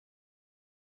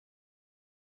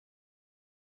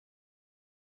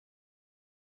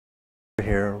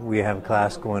we have a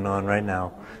class going on right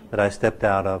now that I stepped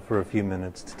out of for a few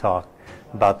minutes to talk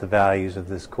about the values of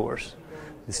this course.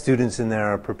 The students in there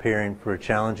are preparing for a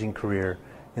challenging career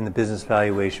in the business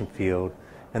valuation field,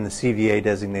 and the CVA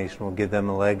designation will give them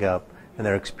a leg up, and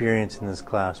their experience in this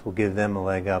class will give them a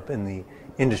leg up in the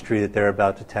industry that they're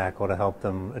about to tackle to help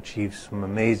them achieve some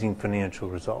amazing financial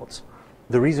results.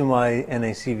 The reason why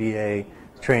NACVA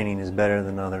training is better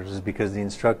than others is because the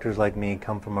instructors like me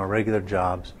come from our regular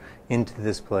jobs into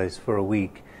this place for a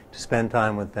week to spend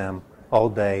time with them all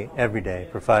day, every day,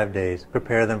 for 5 days,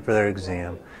 prepare them for their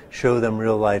exam, show them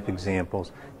real life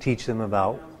examples, teach them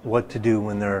about what to do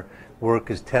when their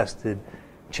work is tested,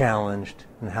 challenged,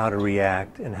 and how to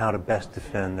react and how to best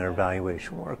defend their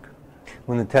evaluation work.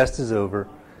 When the test is over,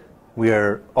 we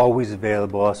are always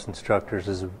available, us instructors,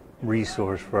 as a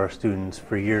resource for our students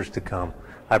for years to come.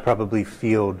 I probably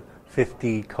field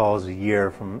 50 calls a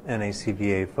year from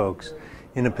NACVA folks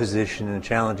in a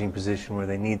challenging position where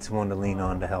they need someone to lean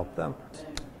on to help them.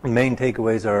 The main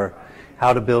takeaways are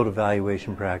how to build a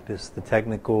valuation practice, the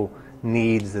technical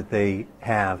needs that they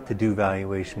have to do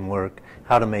valuation work,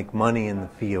 how to make money in the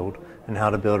field, and how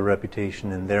to build a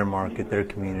reputation in their market, their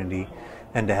community,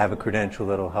 and to have a credential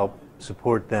that will help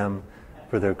support them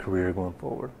for their career going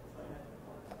forward.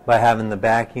 By having the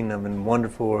backing of a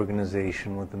wonderful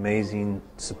organization with amazing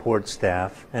support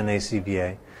staff,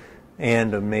 NACVA,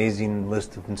 and an amazing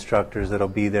list of instructors that will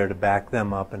be there to back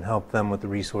them up and help them with the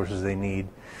resources they need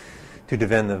to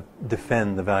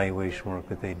defend the valuation work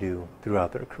that they do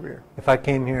throughout their career. If I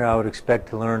came here, I would expect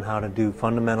to learn how to do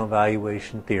fundamental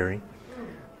valuation theory,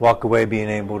 walk away being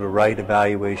able to write a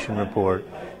valuation report,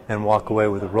 and walk away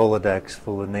with a Rolodex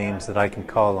full of names that I can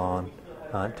call on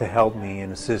to help me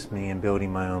and assist me in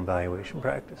building my own valuation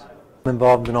practice. I'm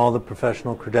involved in all the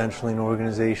professional credentialing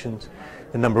organizations.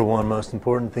 The number one most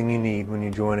important thing you need when you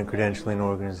join a credentialing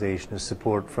organization is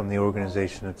support from the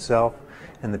organization itself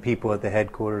and the people at the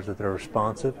headquarters that are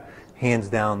responsive. Hands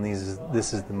down,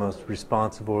 this is the most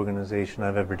responsive organization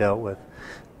I've ever dealt with.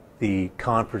 The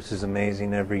conference is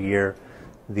amazing every year.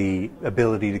 The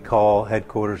ability to call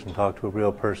headquarters and talk to a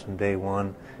real person day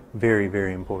one, very,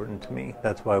 very important to me.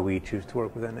 That's why we choose to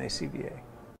work with NACVA.